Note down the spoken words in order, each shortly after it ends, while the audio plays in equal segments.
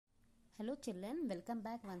Hello children, welcome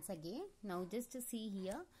back once again. Now just to see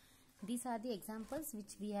here, these are the examples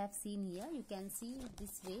which we have seen here. You can see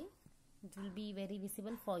this way, it will be very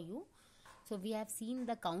visible for you. So we have seen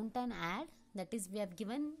the count and add, that is we have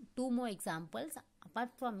given two more examples. Apart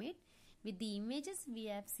from it, with the images we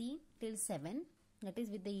have seen till 7, that is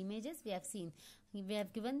with the images we have seen. We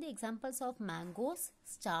have given the examples of mangoes,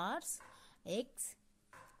 stars, eggs,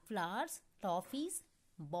 flowers, toffees,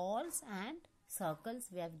 balls and circles.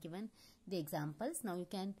 We have given the examples. Now you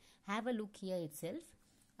can have a look here itself.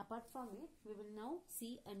 Apart from it, we will now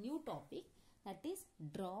see a new topic, that is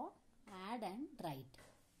draw, add and write.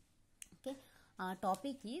 Okay, our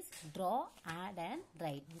topic is draw, add and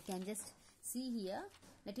write. You can just see here,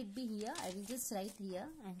 let it be here. I will just write here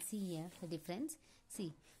and see here the difference.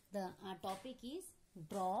 See, our topic is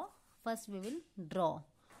draw. First we will draw.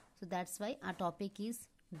 So that's why our topic is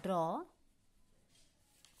draw,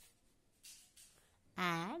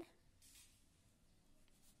 add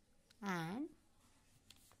and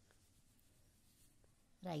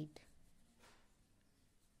write.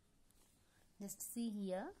 Just see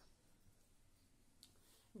here,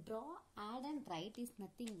 draw, add and write is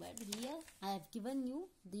nothing but here I have given you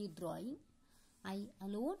the drawing. I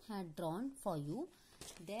alone had drawn for you.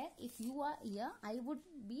 There if you are here, I would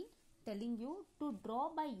be telling you to draw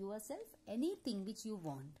by yourself anything which you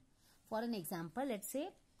want. For an example, let's say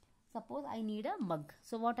suppose I need a mug.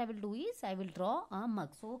 So what I will do is I will draw a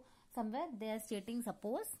mug. So somewhere they are stating,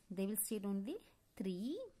 suppose they will state only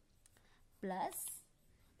 3 plus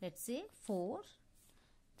let's say 4.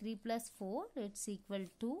 3 plus 4 it's equal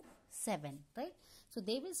to 7, right? So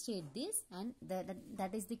they will state this, and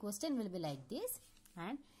that is the question will be like this,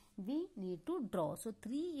 and we need to draw. So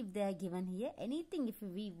 3 if they are given here, anything if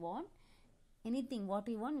we want, anything what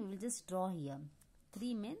we want, we will just draw here.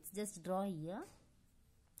 3 means just draw here.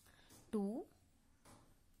 2,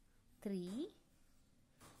 3,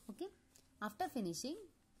 okay. After finishing,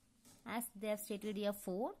 as they have stated here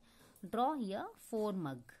 4, draw here 4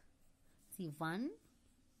 mug. See 1,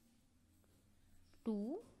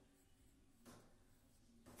 2,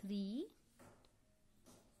 3,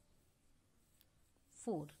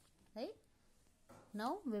 4, right?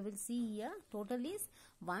 Now we will see here total is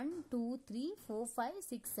 1, 2, 3, 4, 5,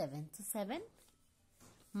 6, 7. So 7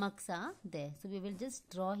 mugs are there. So we will just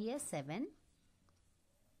draw here 7.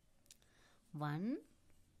 1,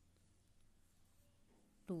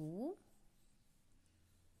 2,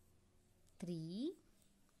 3,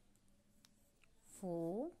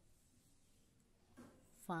 4,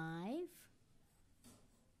 5,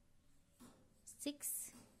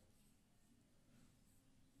 6,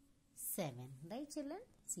 7. Right children?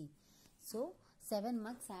 See. So 7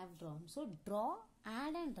 mugs I have drawn. So draw,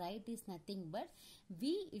 add and write is nothing but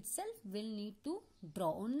we itself will need to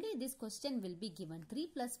draw. Only this question will be given. 3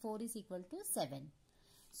 plus 4 is equal to 7.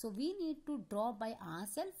 So we need to draw by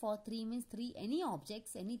ourselves. For 3 means 3, any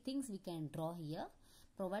objects, any things we can draw here,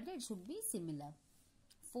 provided it should be similar.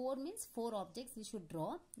 4 means 4 objects we should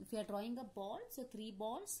draw. If you are drawing a ball, so 3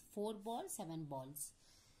 balls, 4 balls, 7 balls.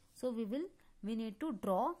 So we need to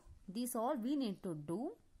draw these all we need to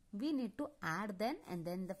do. We need to add them, and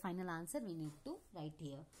then the final answer we need to write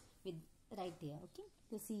here. Write here, okay.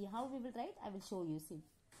 To see how we will write, I will show you. See.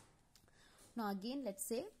 Now again, let's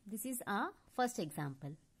say this is our first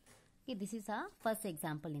example. Okay, this is our first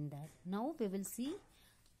example in that. Now we will see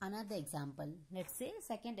another example. Let's say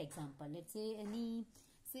second example. Let's say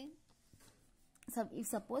if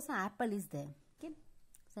suppose an apple is there. Okay,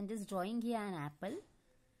 so I'm just drawing here an apple.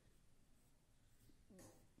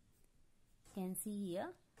 You can see here.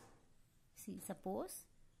 See, suppose.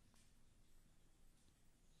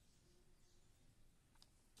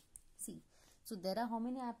 See. So there are how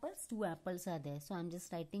many apples? 2 apples are there. So I'm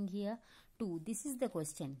just writing here 2. This is the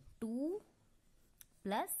question. 2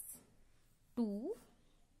 plus 2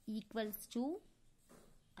 equals to,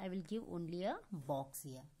 I will give only a box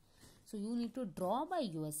here. So you need to draw by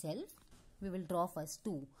yourself. We will draw first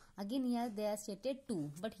 2. Again here they are stated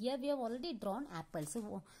 2. But here we have already drawn apples.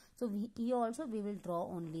 So here also we will draw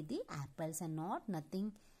only the apples and not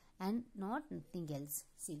nothing else.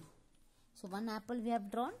 See. So 1 apple we have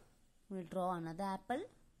drawn. We will draw another apple.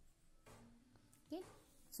 Okay.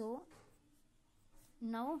 So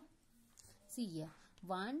now see here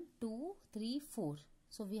 1, 2, 3, 4.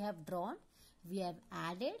 So we have drawn, we have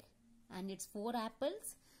added, and it's 4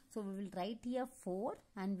 apples. So we will write here 4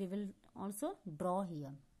 and we will also draw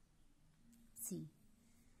here. See.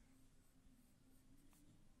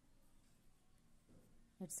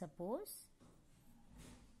 Let's suppose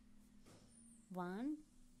 1,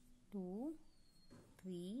 2,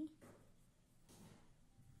 3,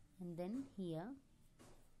 and then here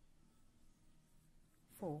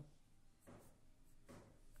 4.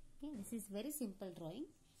 Okay, this is very simple drawing.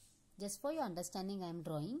 Just for your understanding I am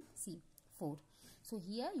drawing. See, 4. So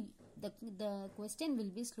here the question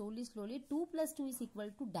will be slowly 2 plus 2 is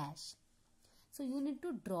equal to dash. So you need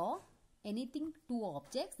to draw anything, 2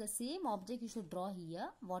 objects. The same object you should draw here.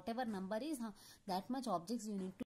 Whatever number is, that much objects you need to